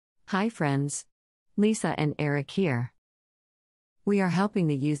Hi friends. Lisa and Eric here. We are helping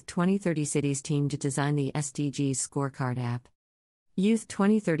the Youth 2030 Cities team to design the SDGs Scorecard app. Youth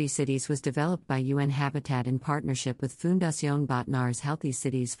 2030 Cities was developed by UN Habitat in partnership with Fondation Botnar's Healthy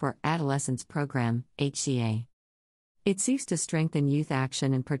Cities for Adolescents program, HCA. It seeks to strengthen youth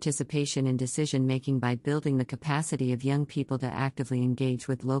action and participation in decision-making by building the capacity of young people to actively engage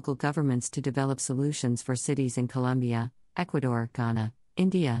with local governments to develop solutions for cities in Colombia, Ecuador, Ghana,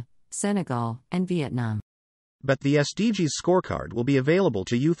 India, Senegal, and Vietnam. But the SDGs Scorecard will be available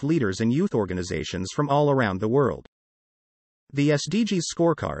to youth leaders and youth organizations from all around the world. The SDGs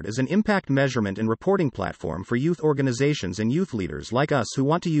Scorecard is an impact measurement and reporting platform for youth organizations and youth leaders like us who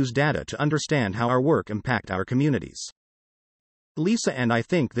want to use data to understand how our work impacts our communities. Lisa and I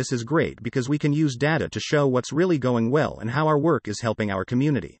think this is great because we can use data to show what's really going well and how our work is helping our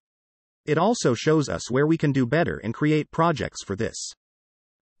community. It also shows us where we can do better and create projects for this.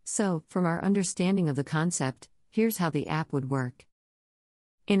 So, from our understanding of the concept, here's how the app would work.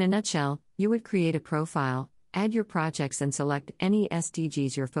 In a nutshell, you would create a profile, add your projects and select any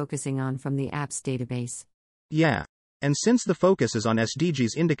SDGs you're focusing on from the app's database. Yeah. And since the focus is on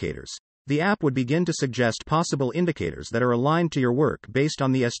SDGs indicators, the app would begin to suggest possible indicators that are aligned to your work based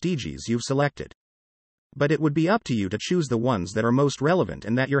on the SDGs you've selected. But it would be up to you to choose the ones that are most relevant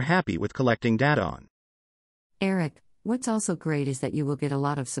and that you're happy with collecting data on. Eric, what's also great is that you will get a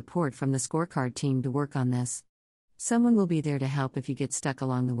lot of support from the Scorecard team to work on this. Someone will be there to help if you get stuck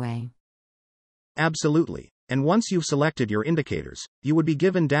along the way. Absolutely. And once you've selected your indicators, you would be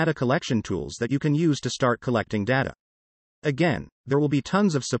given data collection tools that you can use to start collecting data. Again, there will be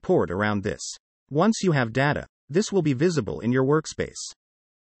tons of support around this. Once you have data, this will be visible in your workspace.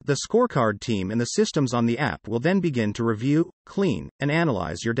 The Scorecard team and the systems on the app will then begin to review, clean, and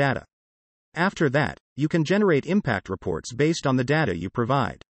analyze your data. After that, you can generate impact reports based on the data you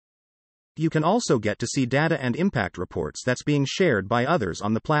provide. You can also get to see data and impact reports that's being shared by others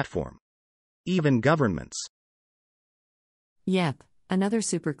on the platform. Even governments. Yep, another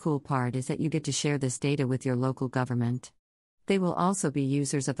super cool part is that you get to share this data with your local government. They will also be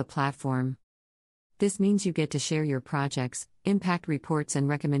users of the platform. This means you get to share your projects, impact reports, and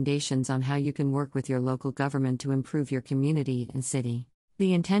recommendations on how you can work with your local government to improve your community and city.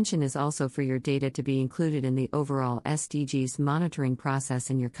 The intention is also for your data to be included in the overall SDGs monitoring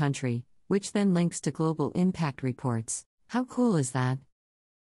process in your country, which then links to global impact reports. How cool is that?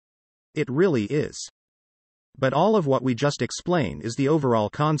 It really is. But all of what we just explained is the overall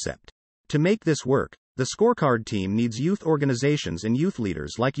concept. To make this work, the Scorecard team needs youth organizations and youth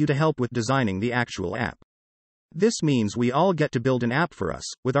leaders like you to help with designing the actual app. This means we all get to build an app for us,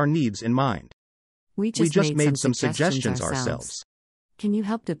 with our needs in mind. We just made some suggestions ourselves. Can you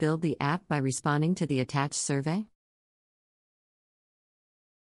help to build the app by responding to the attached survey?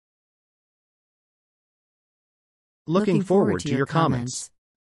 Looking forward to your comments.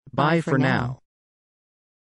 Bye for now.